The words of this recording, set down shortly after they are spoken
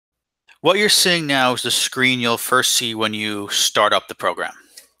What you're seeing now is the screen you'll first see when you start up the program.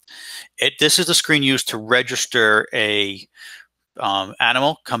 This is the screen used to register a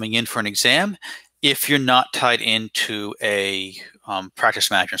animal coming in for an exam if you're not tied into a practice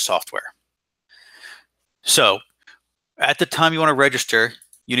management software. So at the time you want to register,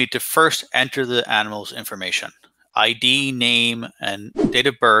 you need to first enter the animal's information. ID, name, and date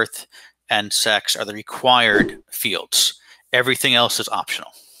of birth and sex are the required fields. Everything else is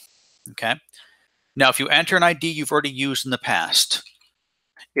optional. Okay. Now, if you enter an ID you've already used in the past,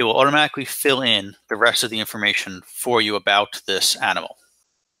 it will automatically fill in the rest of the information for you about this animal.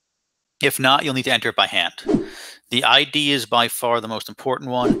 If not, you'll need to enter it by hand. The ID is by far the most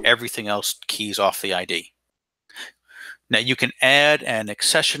important one. Everything else keys off the ID. Now, you can add an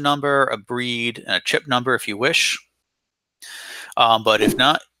accession number, a breed, and a chip number if you wish. But if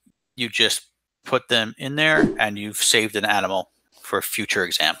not, you just put them in there and you've saved an animal for a future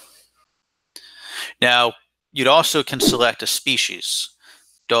exam. Now, you'd also can select a species,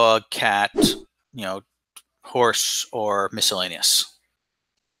 dog, cat, horse, or miscellaneous.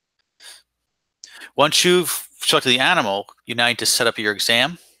 Once you've selected the animal, you now need to set up your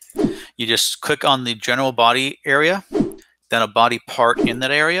exam. You just click on the general body area, then a body part in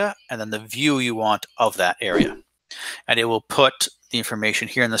that area, and then the view you want of that area. And it will put the information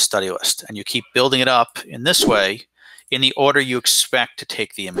here in the study list. And you keep building it up in this way in the order you expect to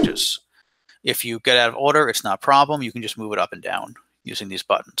take the images. If you get out of order, it's not a problem. You can just move it up and down using these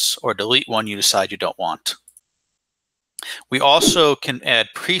buttons, or delete one you decide you don't want. We also can add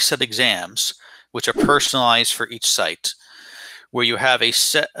preset exams, which are personalized for each site, where you have a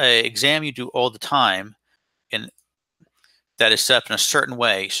set exam you do all the time that is set up in a certain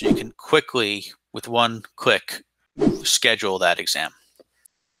way, so you can quickly, with one click, schedule that exam.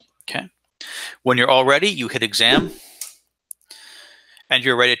 Okay. When you're all ready, you hit exam, and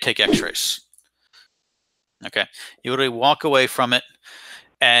you're ready to take x-rays. Okay. You literally walk away from it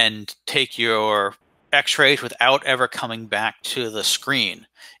and take your x-rays without ever coming back to the screen,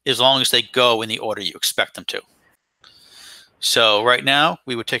 as long as they go in the order you expect them to. So right now,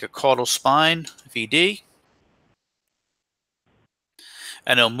 we would take a caudal spine, VD,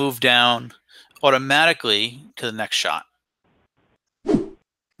 and it'll move down automatically to the next shot.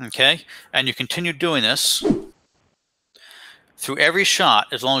 Okay, and you continue doing this through every shot,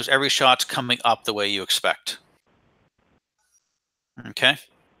 as long as every shot's coming up the way you expect. Okay.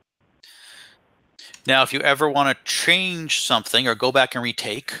 Now, if you ever want to change something or go back and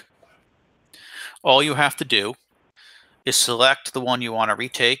retake, all you have to do is select the one you want to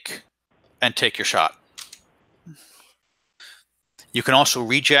retake and take your shot. You can also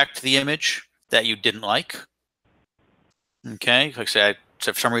reject the image that you didn't like. Okay, like I said,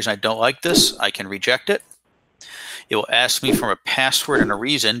 so for some reason I don't like this, I can reject it. It will ask me for a password and a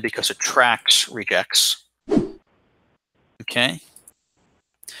reason because it tracks rejects. Okay.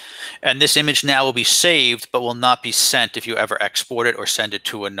 And this image now will be saved, but will not be sent if you ever export it or send it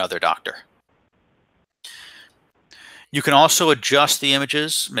to another doctor. You can also adjust the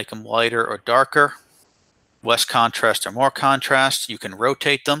images, make them lighter or darker, less contrast or more contrast. You can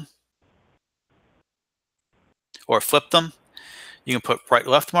rotate them or flip them. You can put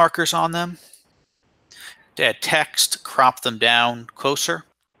right-left markers on them. To add text, crop them down closer,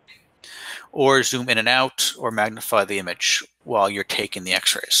 or zoom in and out, or magnify the image while you're taking the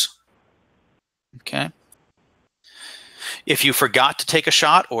x-rays. Okay. If you forgot to take a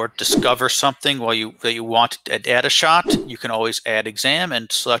shot or discover something that you want to add a shot, you can always add exam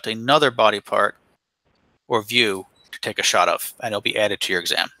and select another body part or view to take a shot of, and it'll be added to your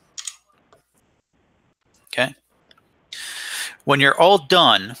exam. Okay. When you're all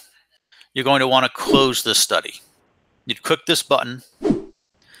done, you're going to want to close this study. You'd click this button,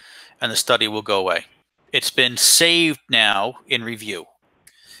 and the study will go away. It's been saved now in review,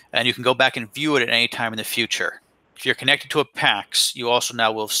 and you can go back and view it at any time in the future. If you're connected to a PACS, you also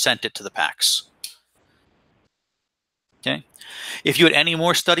now will have sent it to the PACS. Okay. If you had any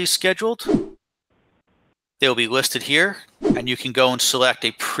more studies scheduled, they'll be listed here, and you can go and select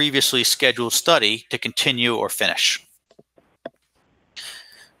a previously scheduled study to continue or finish.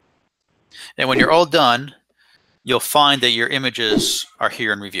 And when you're all done, you'll find that your images are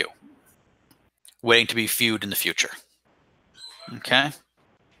here in review, waiting to be viewed in the future. Okay.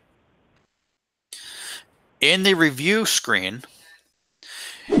 In the review screen,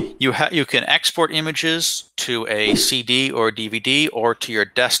 you can export images to a CD or a DVD or to your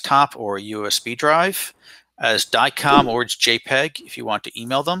desktop or a USB drive as DICOM or as JPEG if you want to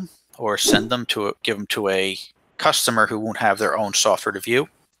email them or send them give them to a customer who won't have their own software to view.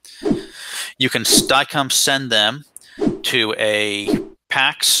 You can DICOM send them to a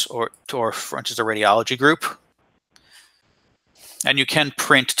packs or for instance, a radiology group. And you can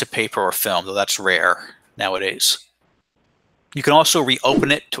print to paper or film, though that's rare nowadays. You can also reopen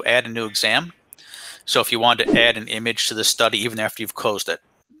it to add a new exam. So if you want to add an image to the study even after you've closed it,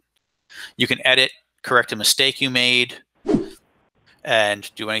 you can edit, correct a mistake you made, and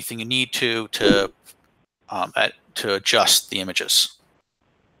do anything you need to adjust the images.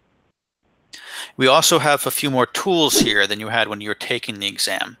 We also have a few more tools here than you had when you were taking the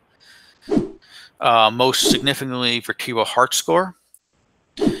exam. Most significantly, vertebral heart score,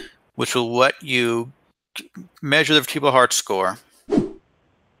 which will let you measure the vertebral heart score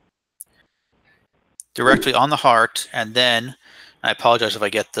directly on the heart, and then, I apologize if I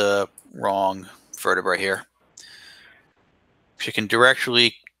get the wrong vertebrae here, you can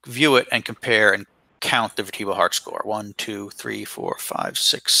directly view it and compare and count the vertebral heart score. 1, 2, 3, 4, 5,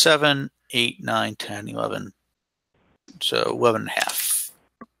 6, 7, 8, 9, 10, 11. So 11 and a half.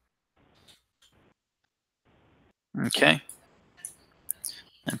 Okay.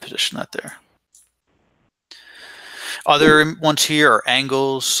 And position that there. Other ones here are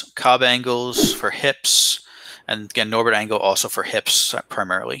angles, Cobb angles for hips, and again, Norbert angle also for hips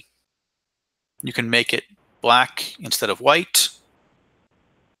primarily. You can make it black instead of white.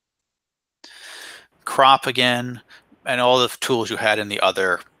 Crop again, and all the tools you had in the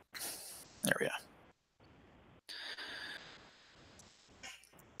other area.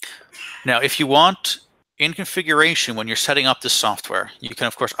 Now, if you want, in configuration, when you're setting up this software, you can,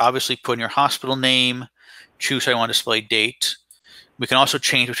 of course, obviously put in your hospital name, choose how you want to display date. We can also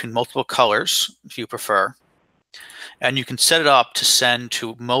change between multiple colors if you prefer. And you can set it up to send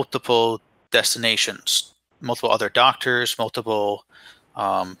to multiple destinations, multiple other doctors, multiple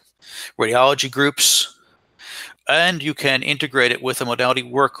radiology groups. And you can integrate it with a modality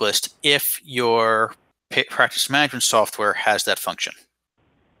work list if your practice management software has that function.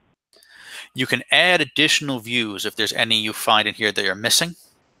 You can add additional views if there's any you find in here that you're missing.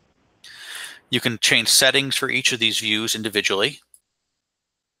 You can change settings for each of these views individually.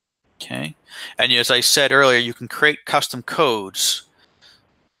 Okay. And as I said earlier, you can create custom codes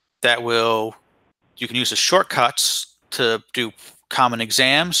that you can use as shortcuts to do common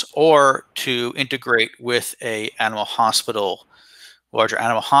exams or to integrate with a larger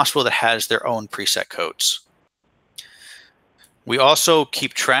animal hospital that has their own preset codes. We also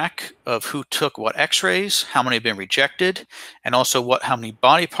keep track of who took what x-rays, how many have been rejected, and also how many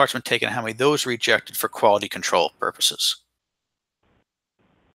body parts have been taken and how many of those rejected for quality control purposes.